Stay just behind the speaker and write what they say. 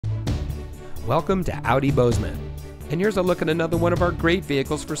Welcome to Audi Bozeman, and here's a look at another one of our great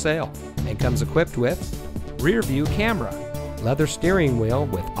vehicles for sale, and comes equipped with rear view camera, leather steering wheel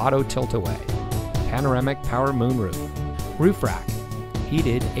with auto tilt-away, panoramic power moonroof, roof rack,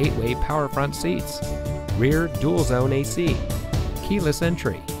 heated 8-way power front seats, rear dual zone AC, keyless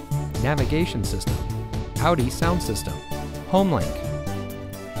entry, navigation system, Audi sound system, HomeLink.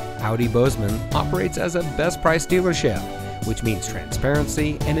 Audi Bozeman operates as a best price dealership, which means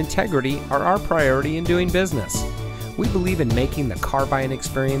transparency and integrity are our priority in doing business. We believe in making the car buying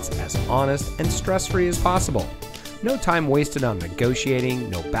experience as honest and stress-free as possible. No time wasted on negotiating,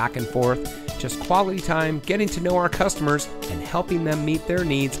 no back and forth, just quality time getting to know our customers and helping them meet their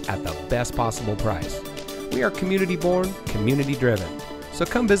needs at the best possible price. We are community born, community driven. So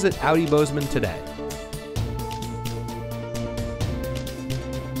come visit Audi Bozeman today.